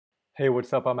Hey,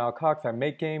 what's up? I'm Al Cox. I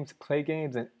make games, play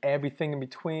games, and everything in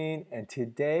between. And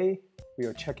today we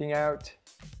are checking out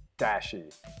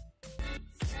Dashie.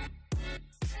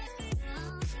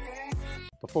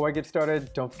 Before I get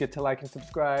started, don't forget to like and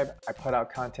subscribe. I put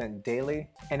out content daily.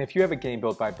 And if you have a game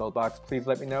built by Buildbox, please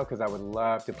let me know because I would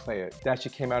love to play it.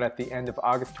 Dashie came out at the end of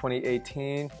August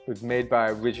 2018. It was made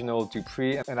by Original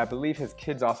Dupree, and I believe his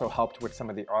kids also helped with some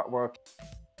of the artwork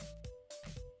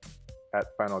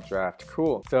at Final Draft.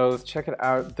 Cool. So let's check it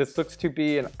out. This looks to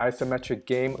be an isometric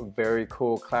game. Very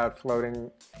cool cloud floating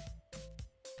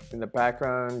in the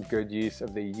background. Good use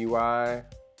of the UI.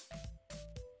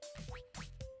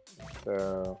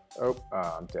 So,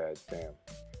 I'm dead, damn.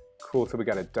 Cool, so we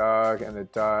got a dog, and the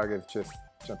dog is just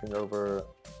jumping over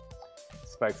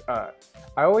spikes. I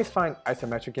always find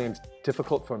isometric games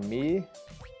difficult for me,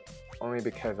 only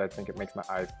because I think it makes my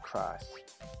eyes cross.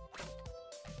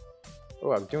 Oh,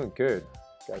 I was doing good.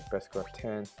 Got best score of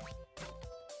 10.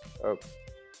 Oh.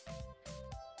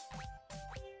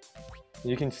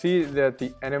 You can see that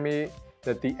the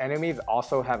enemies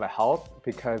also have a health,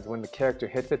 because when the character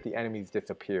hits it, the enemies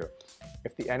disappear.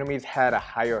 If the enemies had a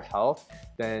higher health,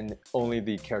 then only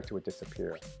the character would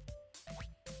disappear.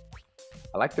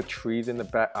 I like the trees in the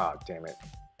back. Oh, damn it.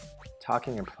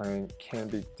 Talking and playing can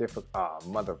be difficult. Oh,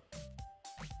 mother.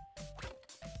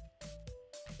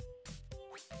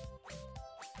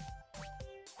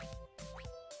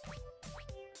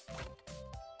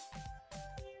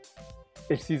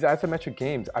 It's these isometric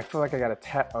games. I feel like I gotta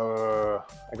tap. I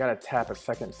gotta tap a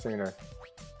second sooner.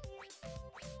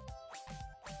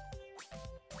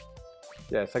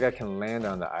 Yeah, it's like I can land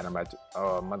on the item.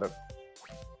 Oh, mother.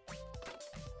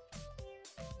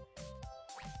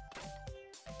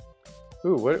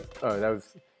 Ooh, what? Oh, that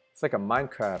was. It's like a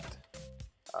Minecraft.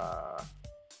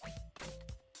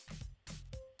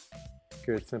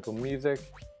 Good simple music.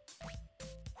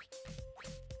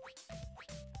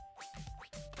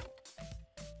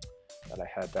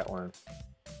 I had that one.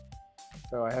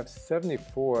 So I have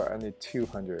 74, I need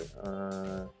 200.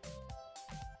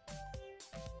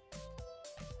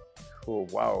 Cool,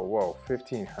 wow, whoa,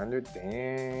 1500,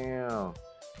 damn.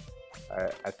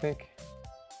 I think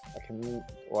I can,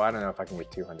 well, I don't know if I can get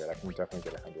 200, I can definitely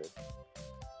get 100.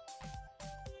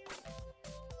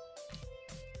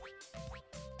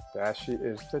 Dashie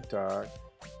is the dog.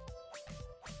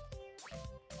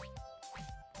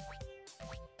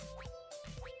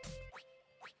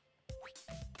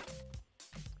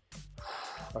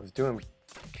 I was doing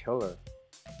killer.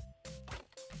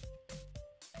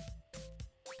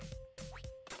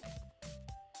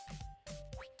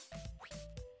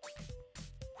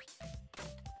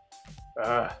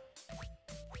 Ugh.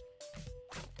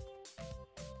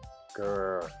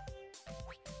 Grr.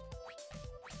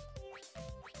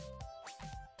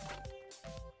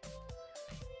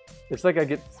 It's like I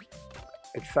get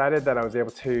excited that I was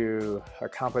able to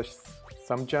accomplish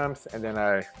some jumps, and then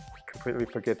I completely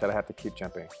forget that I have to keep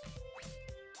jumping.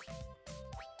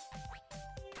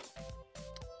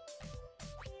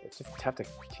 It's just tough to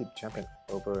keep jumping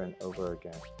over and over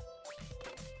again.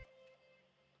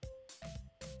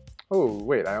 Oh,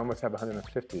 wait, I almost have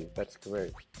 150. That's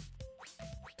great.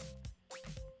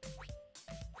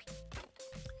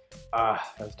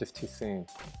 Ah, that was just too soon.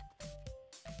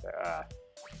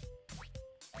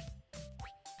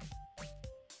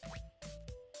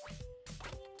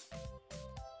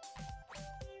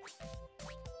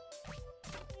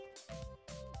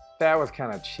 That was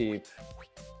kind of cheap.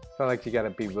 I feel like you gotta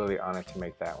be really on it to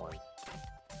make that one.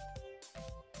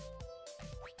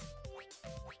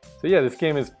 So yeah, this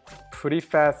game is pretty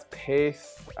fast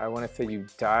paced. I want to say you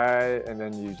die and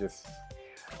then you just...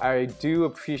 I do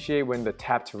appreciate when the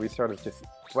tap to restart is just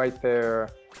right there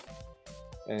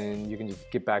and you can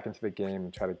just get back into the game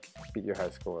and try to beat your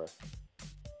high score.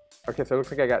 Okay, so it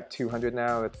looks like I got 200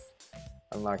 now. Let's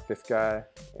unlock this guy.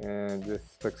 And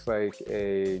this looks like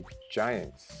a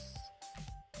Giants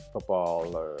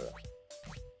footballer,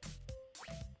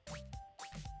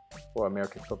 or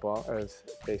American football, as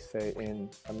they say in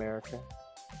America.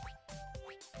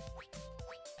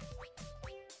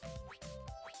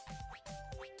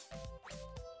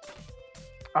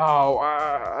 Oh,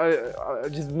 I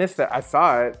just missed that. I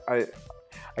saw it.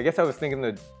 I guess I was thinking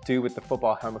the dude with the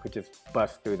football helmet could just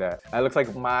bust through that. It looks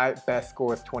like my best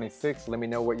score is 26. Let me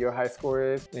know what your high score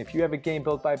is. And if you have a game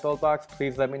built by Buildbox,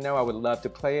 please let me know. I would love to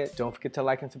play it. Don't forget to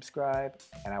like and subscribe,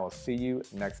 and I will see you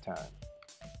next time.